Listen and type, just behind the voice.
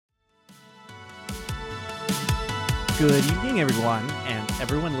Good evening, everyone, and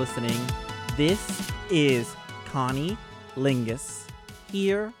everyone listening. This is Connie Lingus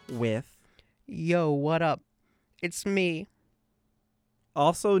here with, Yo, what up? It's me.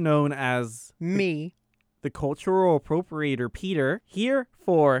 also known as Me. the cultural appropriator Peter, here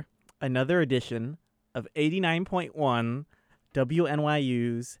for another edition of 89.1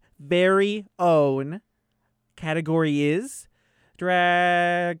 WNYU's very own category is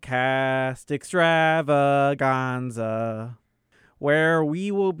Dragcast Extravaganza, where we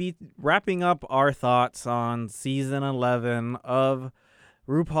will be wrapping up our thoughts on season 11 of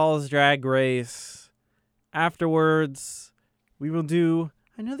RuPaul's Drag Race. Afterwards, we will do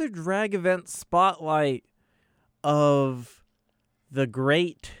another drag event spotlight of the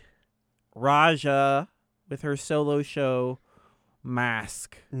great Raja with her solo show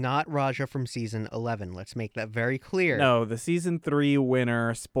Mask. Not Raja from season 11. Let's make that very clear. No, the season 3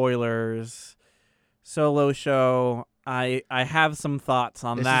 winner, spoilers, solo show. I have some thoughts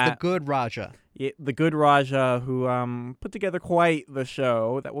on This that. is the good Raja. The good Raja who put together quite the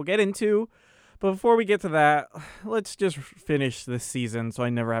show that we'll get into. But before we get to that, let's just finish this season so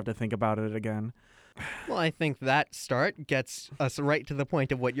I never have to think about it again. Well, I think that start gets us right to the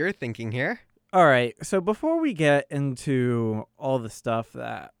point of what you're thinking here. All right, so before we get into all the stuff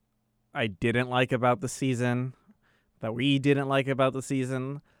that I didn't like about the season, that we didn't like about the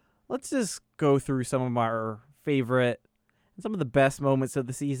season, let's just go through some of our favorite and some of the best moments of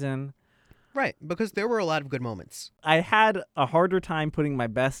the season. Right, because there were a lot of good moments. I had a harder time putting my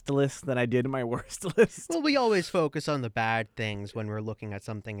best list than I did my worst list. Well, we always focus on the bad things when we're looking at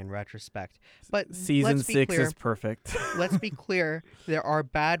something in retrospect. But Season let's be 6 clear, is perfect. let's be clear, there are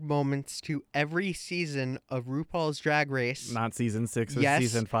bad moments to every season of RuPaul's Drag Race. Not season 6 or Yes,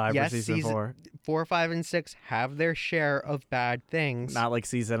 season 5 yes, or season 4. 4, 5, and 6 have their share of bad things. Not like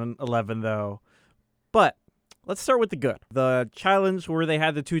season 11, though. But let's start with the good. The challenge where they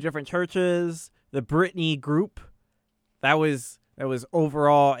had the two different churches, the Britney group, that was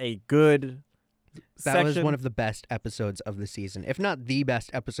overall a good That was section one of the best episodes of the season, if not the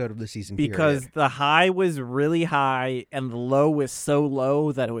best episode of the season. because period. the high was really high and the low was so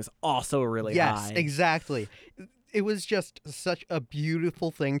low that it was also really high. Yes, exactly. It was just such a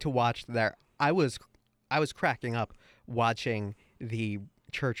beautiful thing to watch there. I was cracking up watching the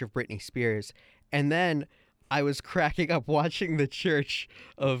Church of Britney Spears, and then I was cracking up watching the Church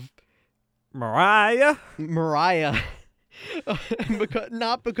of Mariah.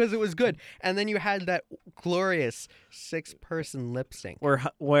 not because it was good. And then you had that glorious 6-person lip sync.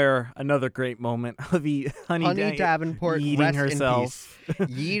 Where another great moment of Honey Davenport eating rest herself. in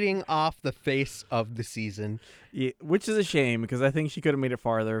peace, yeeting off the face of the season. Yeah, which is a shame because I think she could have made it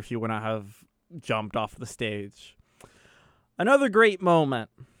farther if she would not have jumped off the stage. Another great moment.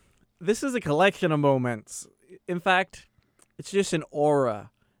 This is a collection of moments. In fact, it's just an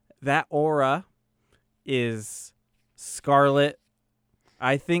aura. That aura is Scarlett.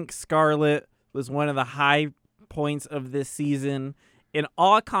 I think Scarlett was one of the high points of this season in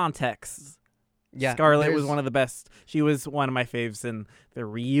all contexts. Yeah, Scarlett was one of the best. She was one of my faves in the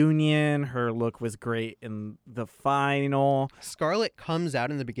reunion. Her look was great in the final. Scarlett comes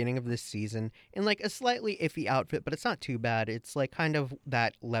out in the beginning of this season in like a slightly iffy outfit, but it's not too bad. It's like kind of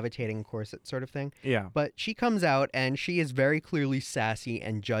that levitating corset sort of thing. Yeah. But she comes out and she is very clearly sassy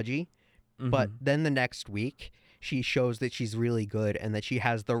and judgy. But then the next week, she shows that she's really good and that she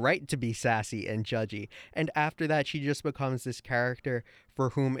has the right to be sassy and judgy. And after that, she just becomes this character for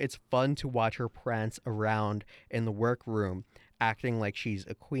whom it's fun to watch her prance around in the workroom, acting like she's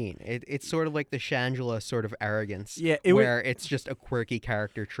a queen. It's sort of like the Shangela sort of arrogance, where it's just a quirky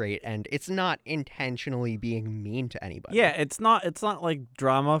character trait and it's not intentionally being mean to anybody. Yeah, it's not like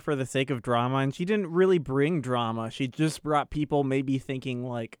drama for the sake of drama, and she didn't really bring drama. She just brought people maybe thinking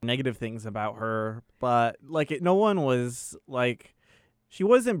like negative things about her, but like no one was like, she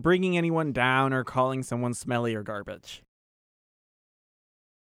wasn't bringing anyone down or calling someone smelly or garbage.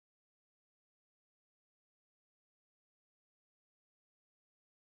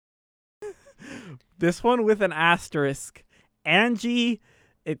 This one with an asterisk. Angie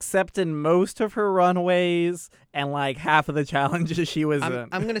accepted most of her runways and like half of the challenges she was in.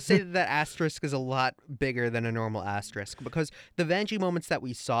 I'm going to say that asterisk is a lot bigger than a normal asterisk because the Vanjie moments that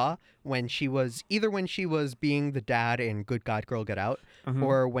we saw when she was being the dad in Good God Girl Get Out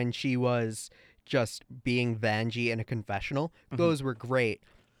or when she was just being Vanjie in a confessional, those were great.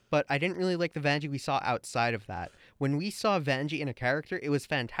 But I didn't really like the Vanjie we saw outside of that. When we saw Vanjie in a character, it was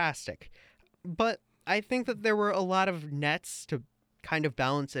fantastic. But I think that there were a lot of nets to kind of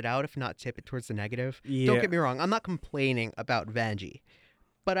balance it out, if not tip it towards the negative. Yeah. Don't get me wrong. I'm not complaining about Vanjie.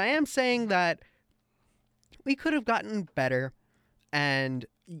 But I am saying that we could have gotten better, and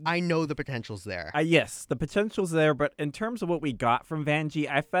I know the potential's there. Yes, the potential's there, but in terms of what we got from Vanjie,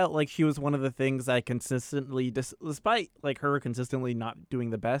 I felt like she was one of the things I consistently, despite like her consistently not doing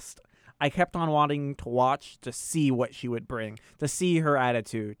the best, I kept on wanting to watch to see what she would bring, to see her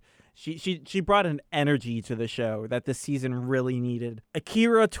attitude. She brought an energy to the show that this season really needed.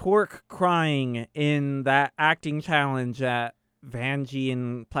 Akira Torque crying in that acting challenge that Vanjie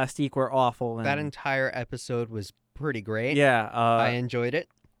and Plastique were awful. And That entire episode was pretty great. yeah, I enjoyed it.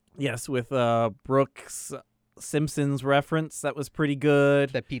 yes, with Brooks Simpson's reference, that was pretty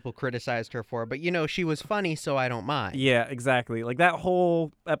good. That people criticized her for, but she was funny, so I don't mind. Yeah, exactly. Like that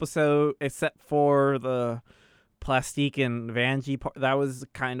whole episode, except for the Plastique and Vanjie part, that was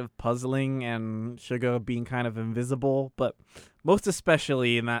kind of puzzling, and Suga being kind of invisible. But most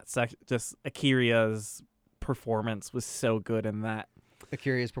especially in that section, just Akira's performance was so good in that.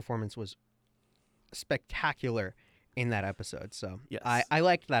 Akira's performance was spectacular in that episode, so Yes. I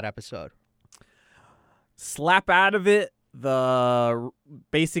liked that episode. Slap out of it,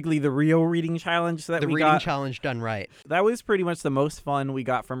 basically the Rio reading challenge that The we reading got. challenge done right. That was pretty much the most fun we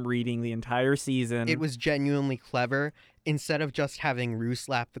got from reading the entire season. It was genuinely clever. Instead of just having Rue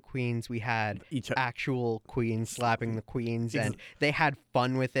slap the queens, we had each actual queens slapping the queens, and they had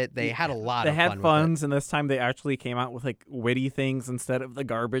fun with it. They had a lot they of had fun with funs, and this time they actually came out with like witty things instead of the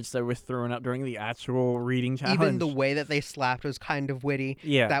garbage that was thrown out during the actual reading it. challenge. Even the way that they slapped was kind of witty.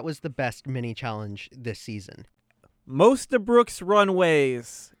 Yeah. That was the best mini challenge this season. Most of Brooks'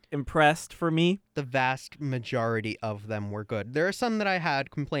 runways impressed for me. The vast majority of them were good. There are some that I had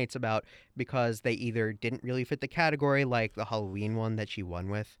complaints about because they either didn't really fit the category, like the Halloween one that she won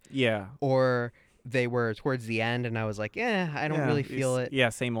with, Yeah. or they were towards the end and I was like, I don't really feel it. Yeah,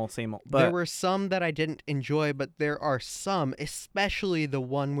 same old, same old. But There were some that I didn't enjoy, but there are some, especially the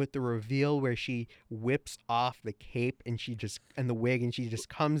one with the reveal where she whips off the cape and the wig and she just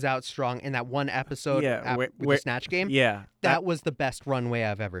comes out strong in that one episode with the Snatch Game. Yeah. That was the best runway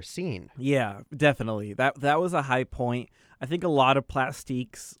I've ever seen. Yeah, definitely. That was a high point. I think a lot of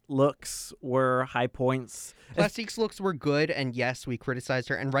Plastique's looks were high points. Plastique's looks were good, and yes, we criticized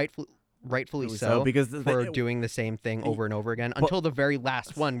her, and rightfully so, because for doing the same thing over and over again until the very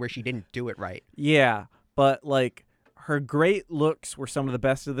last one where she didn't do it right. Yeah, but like her great looks were some of the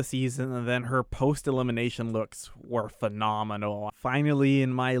best of the season, and then her post-elimination looks were phenomenal. Finally,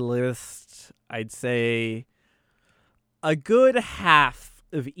 in my list, I'd say a good half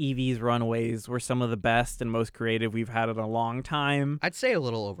of Evie's runways were some of the best and most creative we've had in a long time. I'd say a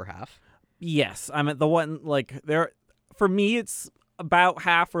little over half. Yes, I'm at the one, like, there, for me, it's about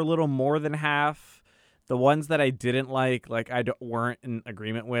half or a little more than half. The ones that I didn't like weren't in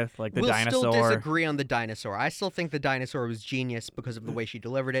agreement with, like the dinosaur. We'll still disagree on the dinosaur. I still think the dinosaur was genius because of the way she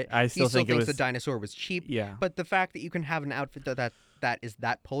delivered it. I still think thinks the dinosaur was cheap. Yeah. But the fact that you can have an outfit that is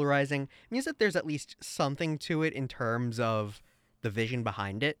that polarizing means that there's at least something to it in terms of the vision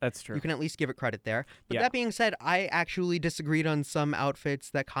behind it. That's true. You can at least give it credit there. But Yeah. that being said, I actually disagreed on some outfits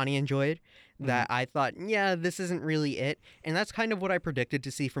that Connie enjoyed that I thought, this isn't really it. And that's kind of what I predicted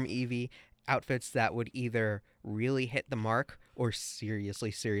to see from Evie. Outfits that would either really hit the mark or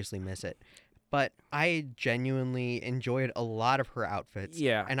seriously miss it. But I genuinely enjoyed a lot of her outfits.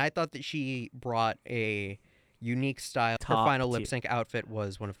 Yeah. And I thought that she brought a unique style. Her Top final tier. lip sync outfit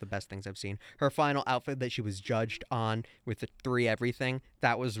was one of the best things I've seen. Her final outfit that she was judged on with the 3 everything,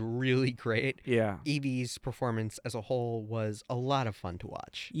 that was really great. Yeah. Evie's performance as a whole was a lot of fun to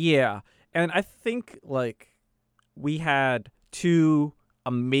watch. Yeah. And I think, like, we had 2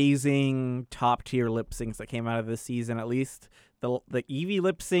 amazing top tier lip syncs that came out of this season, at least. The Evie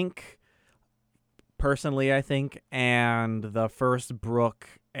lip sync, personally, I think, and the first Brooke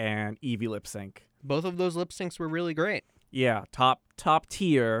and Evie lip sync. Both of those lip syncs were really great. Yeah, top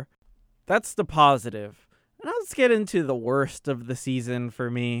tier. That's the positive. Now let's get into the worst of the season for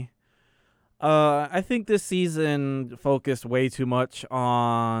me. I think this season focused way too much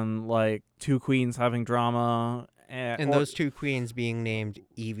on like 2 queens having drama, And those 2 queens being named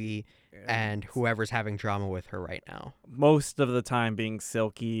Evie and whoever's having drama with her right now. most of the time being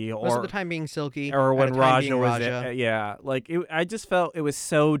Silky, Most of the time being Silky, or when at a time being Raja was Raja. yeah, like I just felt it was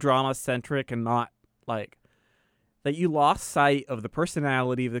so drama centric and not like that you lost sight of the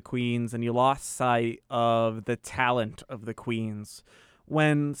personality of the queens and you lost sight of the talent of the queens.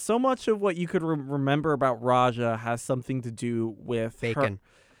 When so much of what you could remember about Raja has something to do with Bacon.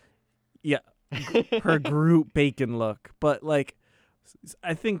 her group bacon look, but like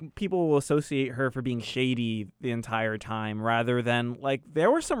I think people will associate her for being shady the entire time rather than like there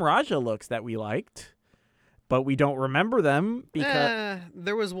were some Raja looks that we liked. but we don't remember them because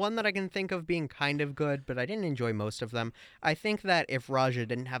There was one that I can think of being kind of good, but I didn't enjoy most of them. I think that if Raja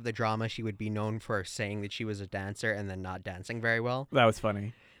didn't have the drama, she would be known for saying that she was a dancer and then not dancing very well. that was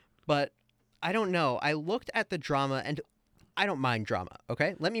funny. But I don't know. I looked at the drama, and I don't mind drama,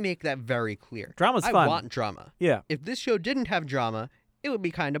 okay? Let me make that very clear. Drama's I fun. want drama. Yeah, If this show didn't have drama, it would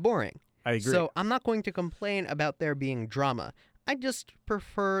be kind of boring. I agree. So I'm not going to complain about there being drama. I just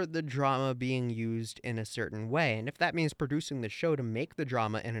prefer the drama being used in a certain way. And if that means producing the show to make the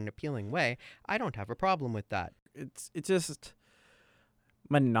drama in an appealing way, I don't have a problem with that. It's just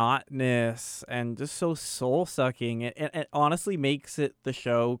monotonous and just so soul sucking. It honestly makes the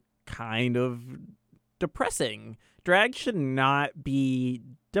show kind of depressing. Drag should not be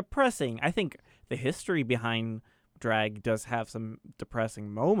depressing. I think the history behind drag does have some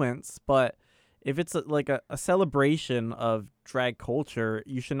depressing moments, but if it's like a celebration of drag culture,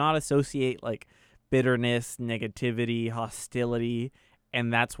 you should not associate like bitterness, negativity, hostility,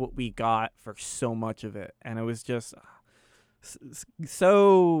 and that's what we got for so much of it. And it was just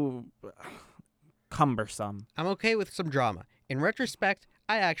so cumbersome. I'm okay with some drama. In retrospect,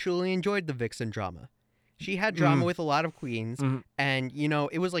 I actually enjoyed the Vixen drama. She had drama with a lot of queens, and, you know,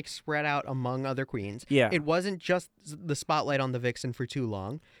 it was, like, spread out among other queens. Yeah. It wasn't just the spotlight on the Vixen for too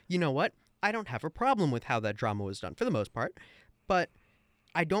long. You know what? I don't have a problem with how that drama was done, for the most part. But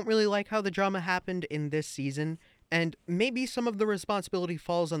I don't really like how the drama happened in this season, and maybe some of the responsibility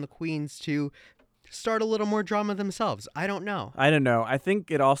falls on the queens to start a little more drama themselves. I don't know. I don't know. I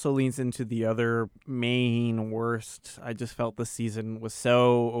think it also leans into the other main worst. I just felt this season was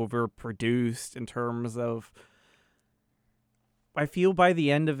so overproduced in terms of. I feel by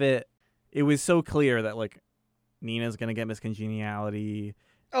the end of it, it was so clear that like Nina's gonna get Miss Congeniality.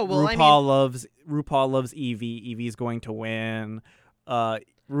 Oh well, RuPaul loves Evie. Evie's going to win.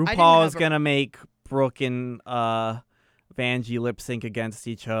 RuPaul is gonna make Brooke and Vanjie lip sync against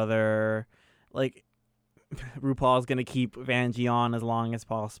each other. Like, RuPaul's gonna keep Vanjie on as long as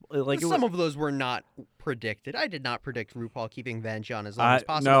possible. Like some of those were not predicted. I did not predict RuPaul keeping Vanjie on as long as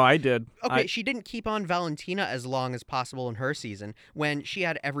possible. No, I did. Okay, she didn't keep on Valentina as long as possible in her season when she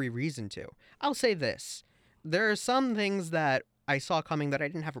had every reason to. I'll say this. There are some things that I saw coming that I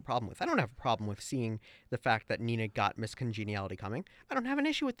didn't have a problem with. I don't have a problem with seeing the fact that Nina got Miss Congeniality coming. I don't have an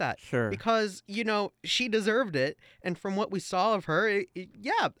issue with that. Sure. Because, you know, she deserved it. And from what we saw of her,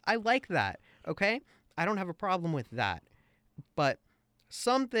 yeah, I like that. Okay? I don't have a problem with that. But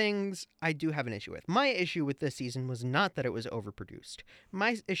some things I do have an issue with. My issue with this season was not that it was overproduced.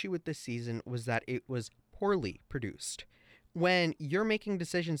 My issue with this season was that it was poorly produced. When you're making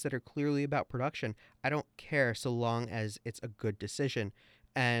decisions that are clearly about production, I don't care so long as it's a good decision.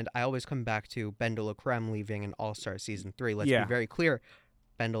 And I always come back to Ben de la Creme leaving in All-Star Season 3. Let's be very clear.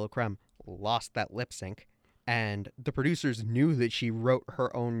 Ben de la Creme lost that lip sync. And the producers knew that she wrote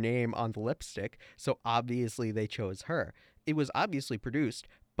her own name on the lipstick, so obviously they chose her. It was obviously produced,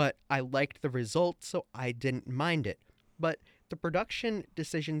 but I liked the result, so I didn't mind it. But the production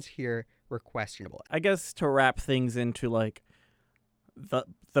decisions here were questionable. I guess to wrap things into like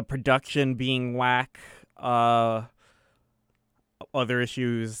the production being whack, other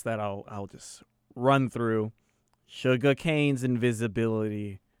issues that I'll just run through. Sugar Cane's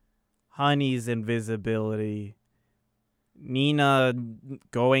invisibility, Honey's invisibility, Nina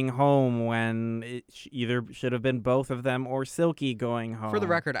going home when it either should have been both of them or Silky going home. For the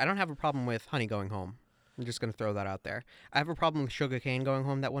record, I don't have a problem with Honey going home. I'm just going to throw that out there. I have a problem with Sugar Cane going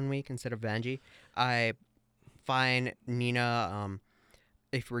home that one week instead of Vanjie. I find Nina,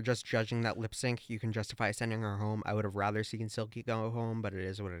 if we're just judging that lip sync, you can justify sending her home. I would have rather seen Silky go home, but it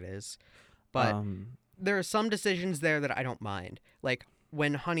is what it is. But there are some decisions there that I don't mind. Like,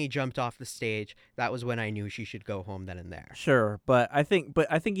 when Honey jumped off the stage, that was when I knew she should go home then and there. Sure, but I think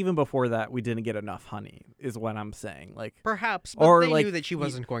even before that, we didn't get enough Honey, is what I'm saying. Like perhaps, but or they like, knew that she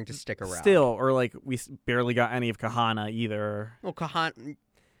wasn't going to stick around. Still, or like we barely got any of Kahana either. Well, Kahana.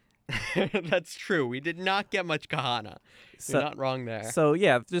 That's true. We did not get much Kahana. You're not wrong there. So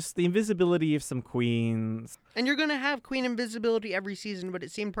yeah, just the invisibility of some queens. And you're gonna have queen invisibility every season, but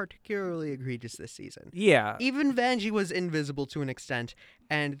it seemed particularly egregious this season. Yeah. Even Vanjie was invisible to an extent,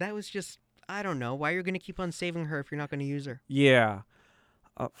 and that was just, I don't know, why you're gonna keep on saving her if you're not gonna use her. Yeah.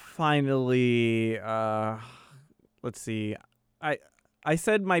 Finally, let's see. I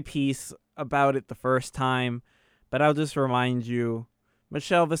said my piece about it the first time, but I'll just remind you.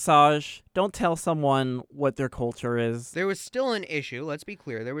 Michelle Visage, don't tell someone what their culture is. There was still an issue, let's be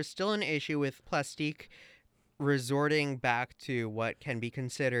clear. There was still an issue with Plastique resorting back to what can be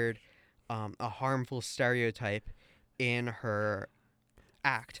considered a harmful stereotype in her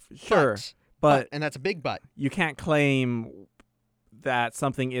act. Sure. But and that's a big but. you can't claim that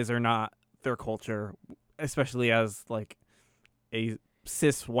something is or not their culture, especially as like a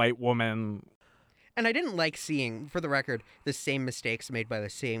cis white woman. And I didn't like seeing, for the record, the same mistakes made by the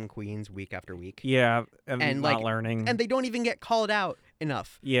same queens week after week. Yeah, and not like, learning. And they don't even get called out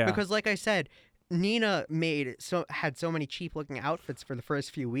enough. Yeah. Because like I said, Nina had so many cheap looking outfits for the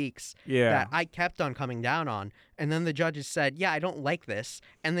first few weeks that I kept on coming down on. And then the judges said, yeah, I don't like this.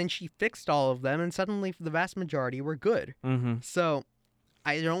 And then she fixed all of them, and suddenly the vast majority were good. Mm-hmm. So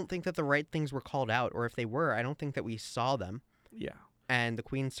I don't think that the right things were called out, or if they were, I don't think that we saw them. Yeah. And the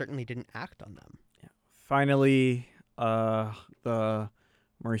queens certainly didn't act on them. Yeah. Finally, the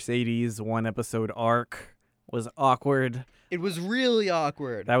Mercedes one episode arc was awkward. It was really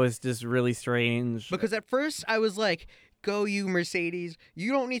awkward. That was just really strange. Because at first I was like, go you, Mercedes.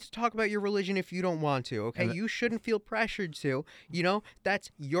 You don't need to talk about your religion if you don't want to, okay? You shouldn't feel pressured to. You know,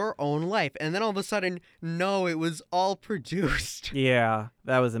 that's your own life. And then all of a sudden, no, it was all produced. Yeah,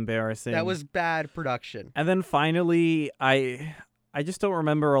 that was embarrassing. That was bad production. And then finally, I just don't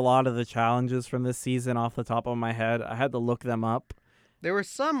remember a lot of the challenges from this season off the top of my head. I had to look them up. There were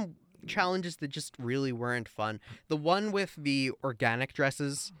some challenges that just really weren't fun. The one with the organic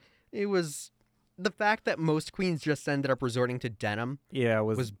dresses, it was the fact that most queens just ended up resorting to denim. Yeah, it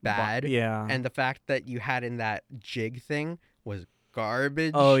was bad. Yeah. And the fact that you had in that jig thing was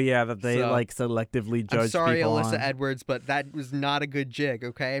garbage. Oh yeah, that they like selectively judge. I'm sorry, people Alyssa on. Edwards, but that was not a good jig,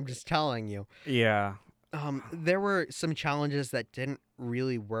 okay? I'm just telling you. Yeah. There were some challenges that didn't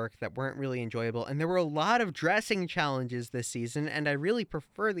really work, that weren't really enjoyable, and there were a lot of dressing challenges this season, and I really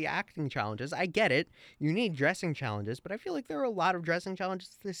prefer the acting challenges. I get it. You need dressing challenges, but I feel like there are a lot of dressing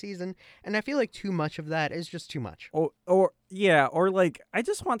challenges this season, and I feel like too much of that is just too much. Or like I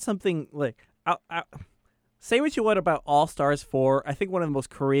just want something like say what you want about All Stars 4. I think one of the most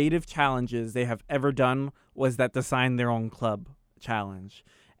creative challenges they have ever done was that Design Their Own Club challenge.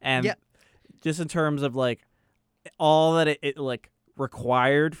 And just in terms of like all that it like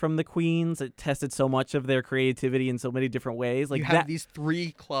required from the queens, it tested so much of their creativity in so many different ways. Like you have these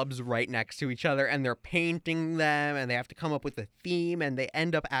 3 clubs right next to each other, and they're painting them, and they have to come up with a theme, and they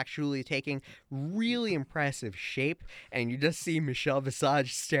end up actually taking really impressive shape. And you just see Michelle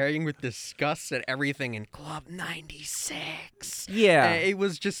Visage staring with disgust at everything in Club 96. Yeah, and it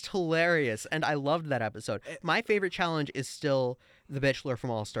was just hilarious, and I loved that episode. My favorite challenge is still The Bachelor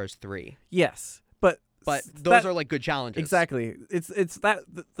from All Stars 3. Yes, but those are like good challenges. Exactly. It's that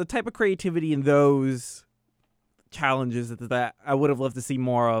the type of creativity in those challenges that I would have loved to see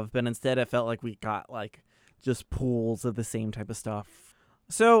more of, but instead I felt like we got like just pools of the same type of stuff.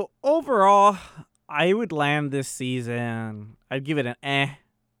 So overall, I would land this season. I'd give it an eh.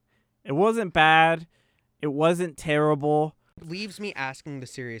 It wasn't bad. It wasn't terrible. Leaves me asking the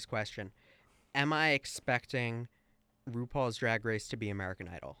serious question: am I expecting RuPaul's Drag Race to be American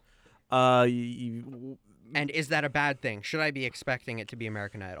Idol? And is that a bad thing? Should I be expecting it to be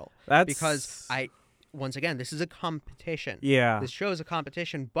American Idol? Because once again, this is a competition. Yeah. This show is a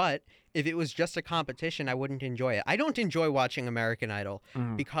competition, but if it was just a competition, I wouldn't enjoy it. I don't enjoy watching American Idol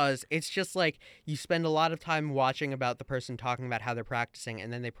because it's just like you spend a lot of time watching about the person talking about how they're practicing,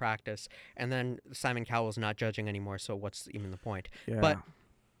 and then they practice, and then Simon Cowell's not judging anymore, so what's even the point? Yeah. But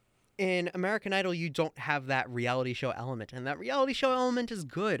in American Idol, you don't have that reality show element, and that reality show element is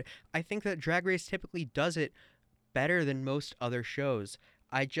good. I think that Drag Race typically does it better than most other shows.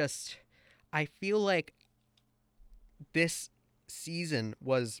 I feel like this season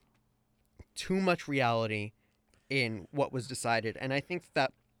was too much reality in what was decided, and I think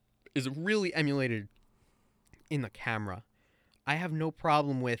that is really emulated in the camera. I have no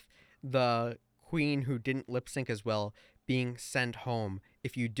problem with the queen who didn't lip sync as well being sent home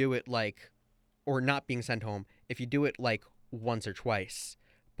if you do it or not being sent home if you do it like once or twice.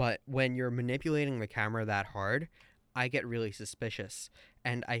 But when you're manipulating the camera that hard, I get really suspicious.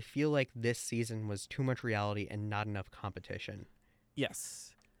 And I feel like this season was too much reality and not enough competition.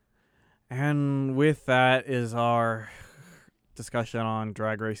 Yes. And with that is our discussion on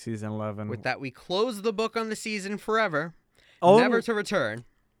Drag Race Season 11. With that, we close the book on the season forever, never to return.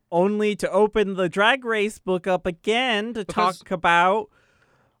 Only to open the Drag Race book up again to talk about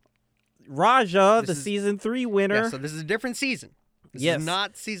Raja, the Season 3 winner. Yeah, so this is a different season. This is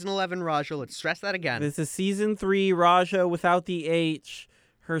not Season 11 Raja. Let's stress that again. This is Season 3 Raja without the H.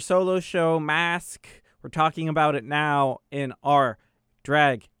 Her solo show, Mask. We're talking about it now in our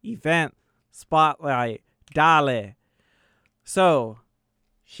drag event spotlight. Dale. So,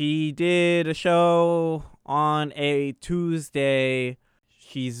 she did a show on a Tuesday.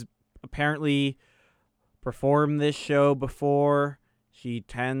 She's apparently performed this show before. She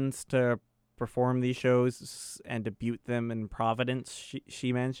tends to perform these shows and debut them in Providence.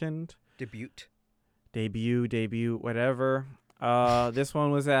 She mentioned debut, whatever. This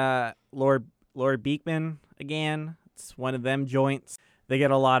one was at Lord Beekman again. It's one of them joints. They get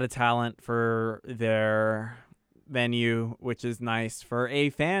a lot of talent for their venue, which is nice for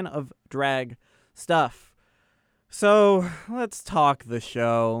a fan of drag stuff. So let's talk the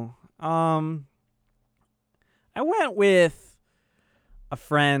show. I went with a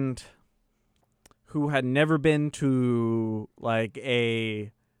friend who had never been to like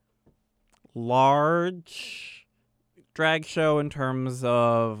a large drag show in terms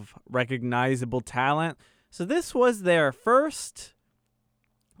of recognizable talent. So this was their first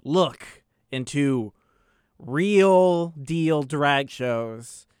look into real deal drag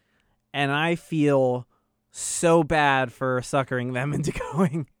shows, and I feel so bad for suckering them into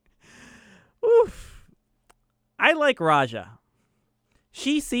going. Oof. I like Raja.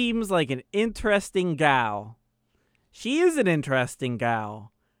 She seems like an interesting gal. She is an interesting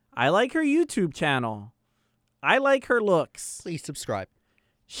gal. I like her YouTube channel. I like her looks. Please subscribe.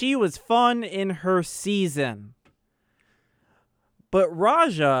 She was fun in her season. But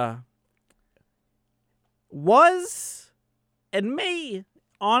Raja was, and may,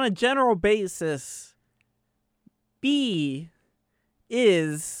 on a general basis,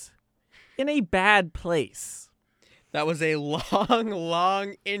 is in a bad place. That was a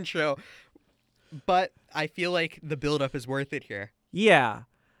long intro, but I feel like the build-up is worth it here. Yeah.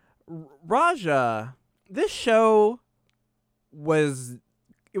 Raja, this show was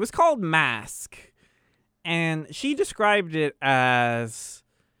called Mask, and she described it as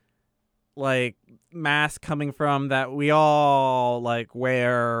like mask coming from that we all like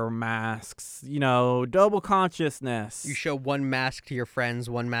wear masks, double consciousness. You show one mask to your friends,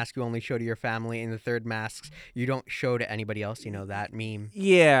 one mask you only show to your family, and the third mask you don't show to anybody else. That meme.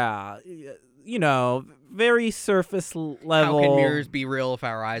 Yeah. Very surface level. How can mirrors be real if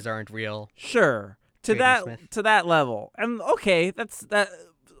our eyes aren't real? Sure. To that level. And okay, that's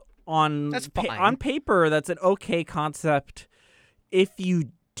on fine. On paper, that's an okay concept if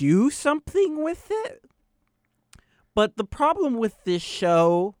you do something with it. But the problem with this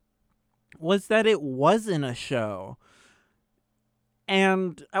show was that it wasn't a show.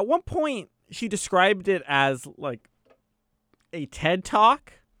 And at one point, she described it as like a TED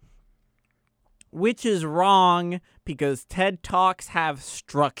Talk, which is wrong because TED Talks have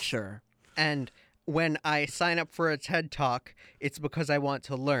structure. And when I sign up for a TED Talk, it's because I want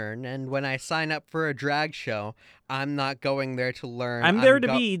to learn. And when I sign up for a drag show, I'm not going there to learn. I'm there to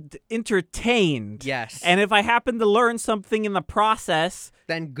be entertained. Yes. And if I happen to learn something in the process,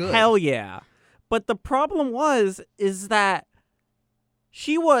 then good. Hell yeah. But the problem is that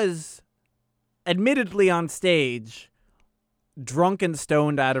she was admittedly on stage drunk and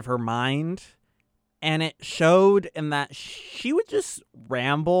stoned out of her mind. And it showed in that she would just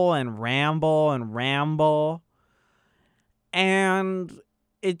ramble and ramble and ramble. And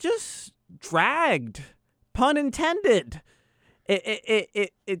it just dragged. Pun intended.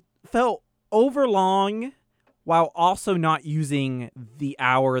 It felt overlong while also not using the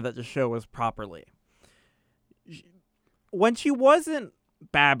hour that the show was properly. When she wasn't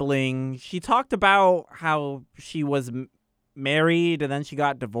babbling, she talked about how she was married and then she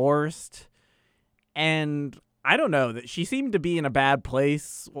got divorced. And I don't know, that she seemed to be in a bad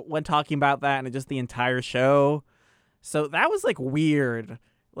place when talking about that and just the entire show. So that was like weird.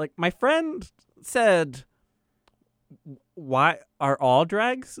 Like my friend said, why are all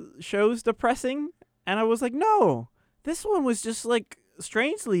drag shows depressing? And I was like, no, this one was just like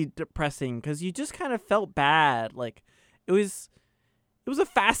strangely depressing because you just kind of felt bad. Like it was a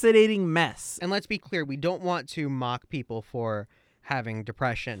fascinating mess. And let's be clear, we don't want to mock people for having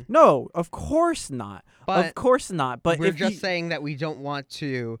depression. No, of course not. But we're just saying that we don't want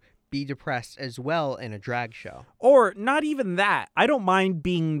to be depressed as well in a drag show. Or not even that. I don't mind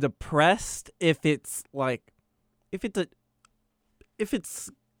being depressed if it's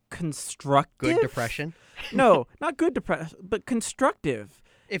constructive. Good depression? No, not good depression, but constructive.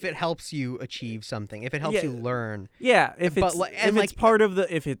 If it helps you achieve something, if it helps you learn. Yeah, if it's part of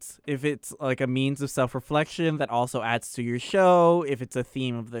the if it's like a means of self-reflection that also adds to your show, if it's a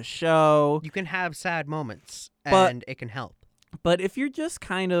theme of the show. You can have sad moments and it can help. But if you're just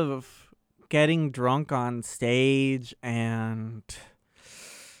kind of getting drunk on stage and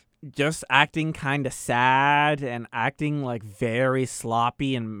just acting kind of sad and acting like very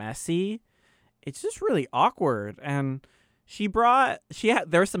sloppy and messy, it's just really awkward. And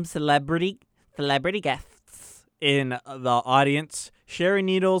there were some celebrity guests in the audience. Sharon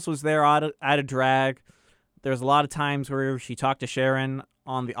Needles was there out of drag. There's a lot of times where she talked to Sharon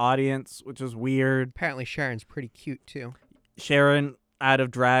on the audience, which is weird. Apparently Sharon's pretty cute too. Sharon, out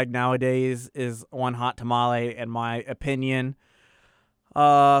of drag nowadays, is one hot tamale, in my opinion.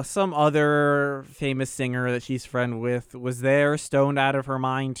 Some other famous singer that she's friend with was there, stoned out of her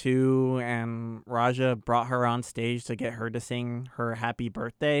mind too, and Raja brought her on stage to get her to sing her happy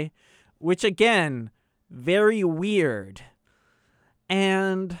birthday, which again, very weird.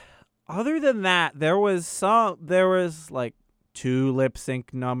 And other than that, there was like 2 lip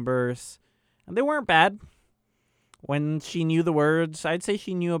sync numbers, and they weren't bad. When she knew the words, I'd say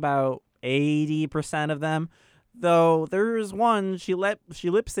she knew about 80% of them. Though there's one she lip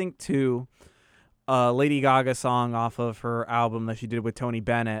synced to a Lady Gaga song off of her album that she did with Tony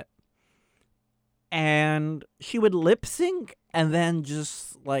Bennett. And she would lip sync and then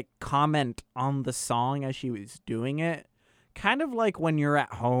just like comment on the song as she was doing it. Kind of like when you're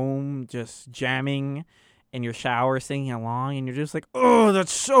at home just jamming in your shower singing along and you're just like, oh,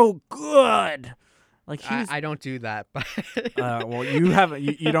 that's so good. Like I don't do that, but well, you haven't.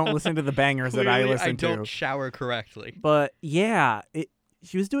 You don't listen to the bangers that I listen to. I don't shower correctly. But yeah,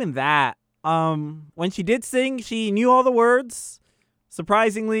 she was doing that. When she did sing, she knew all the words.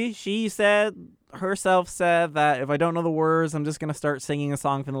 Surprisingly, she said that if I don't know the words, I'm just gonna start singing a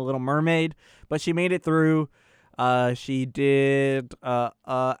song from The Little Mermaid. But she made it through. She did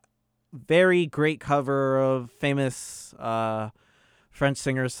a very great cover of famous French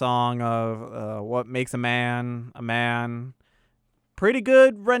singer's song of What Makes a Man a Man. Pretty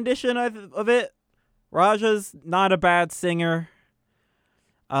good rendition of it. Raja's not a bad singer.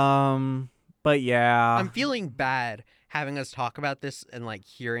 But yeah. I'm feeling bad having us talk about this and like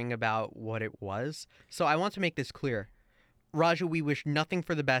hearing about what it was. So I want to make this clear. Raja, we wish nothing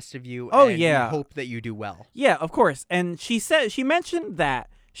for the best of you. Oh, and yeah. we hope that you do well. Yeah, of course. And she mentioned that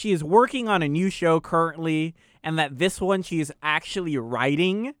she is working on a new show currently, and that this one she is actually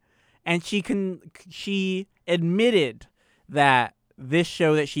writing, and she admitted that this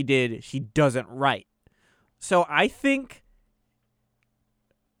show that she did, she doesn't write. So I think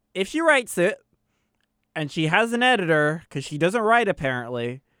if she writes it, and she has an editor, because she doesn't write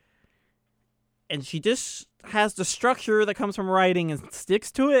apparently, and she just has the structure that comes from writing and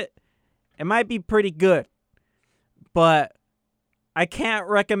sticks to it, it might be pretty good. But I can't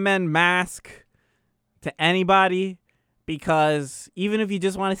recommend Mask to anybody, because even if you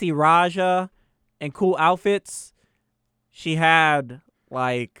just want to see Raja in cool outfits, she had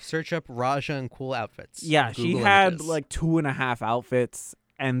like... Search up Raja in cool outfits. Yeah, Google she had images. like 2.5 outfits,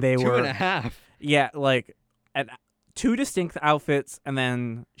 and they were... 2.5? Yeah, like 2 distinct outfits, and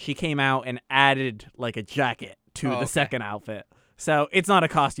then she came out and added like a jacket to the second outfit. So it's not a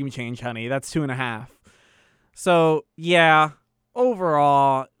costume change, honey. That's 2.5. So yeah,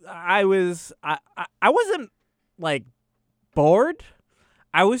 overall, I wasn't like bored.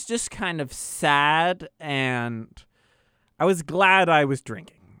 I was just kind of sad, and I was glad I was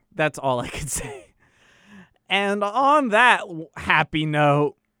drinking. That's all I could say. And on that happy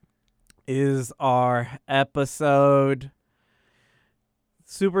note is our episode.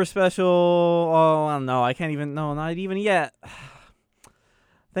 Super special. Oh, no, I can't even. No, not even yet.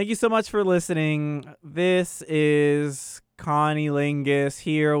 Thank you so much for listening. This is Connie Lingus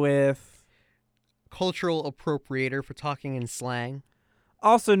here with Cultural appropriator for talking in slang,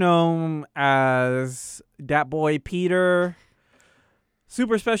 also known as Dat Boy Peter.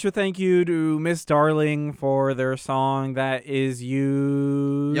 Super special thank you to Miss Darling for their song that is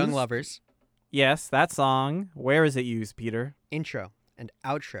used. Young Lovers. Yes, that song. Where is it used, Peter? Intro and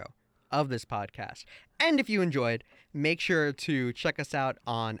outro of this podcast. And if you enjoyed, make sure to check us out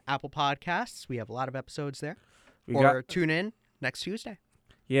on Apple Podcasts. We have a lot of episodes there. Tune in next Tuesday.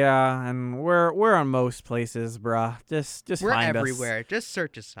 Yeah, and we're on most places, bruh. Just we're find everywhere. us. Just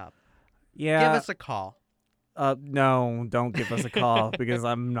search us up. Yeah. Give us a call. No, don't give us a call because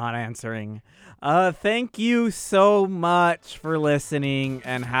I'm not answering. Thank you so much for listening,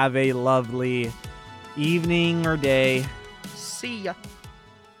 and have a lovely evening or day. See ya.